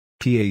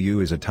TAU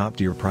is a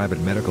top-tier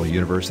private medical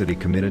university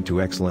committed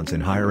to excellence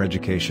in higher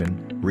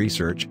education,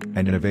 research,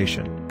 and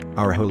innovation.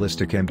 Our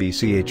holistic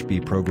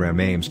MBChB program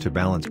aims to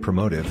balance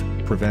promotive,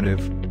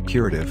 preventive,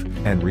 curative,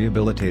 and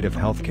rehabilitative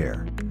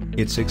healthcare.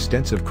 Its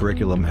extensive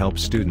curriculum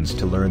helps students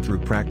to learn through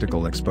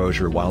practical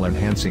exposure while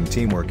enhancing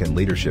teamwork and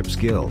leadership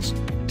skills.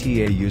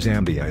 TAU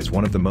Zambia is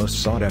one of the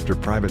most sought-after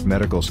private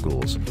medical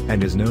schools,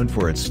 and is known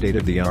for its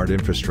state-of-the-art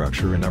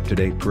infrastructure and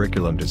up-to-date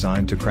curriculum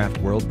designed to craft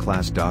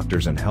world-class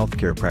doctors and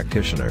healthcare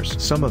practitioners.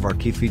 Some of our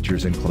key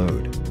features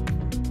include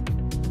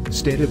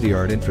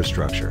state-of-the-art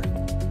infrastructure,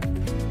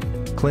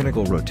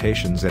 clinical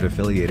rotations at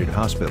affiliated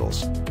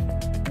hospitals,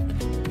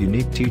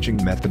 unique teaching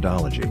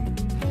methodology,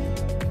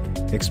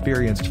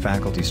 experienced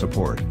faculty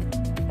support,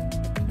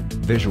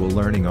 visual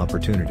learning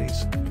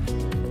opportunities,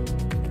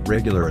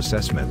 regular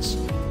assessments.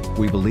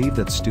 We believe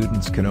that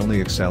students can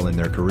only excel in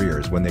their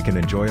careers when they can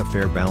enjoy a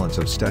fair balance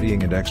of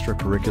studying and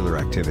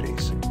extracurricular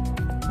activities.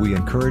 We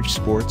encourage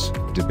sports,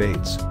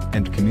 debates,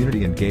 and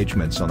community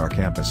engagements on our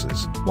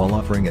campuses. While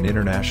offering an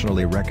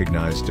internationally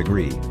recognized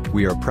degree,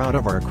 we are proud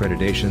of our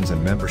accreditations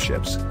and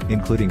memberships,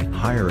 including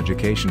Higher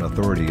Education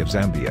Authority of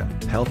Zambia,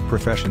 Health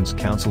Professions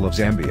Council of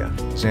Zambia,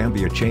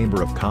 Zambia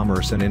Chamber of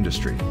Commerce and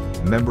Industry,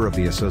 member of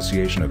the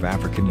Association of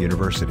African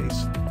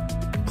Universities.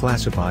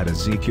 Classified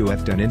as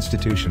ZQF an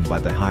institution by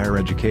the Higher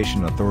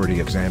Education Authority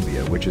of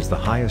Zambia, which is the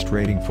highest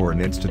rating for an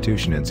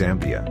institution in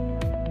Zambia.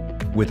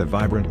 With a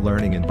vibrant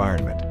learning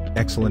environment,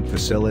 excellent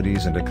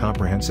facilities and a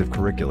comprehensive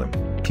curriculum,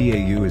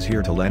 TAU is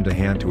here to lend a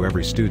hand to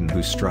every student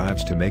who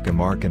strives to make a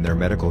mark in their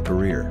medical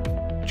career.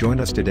 Join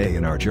us today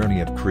in our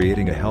journey of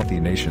creating a healthy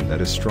nation that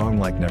is strong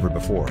like never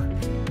before.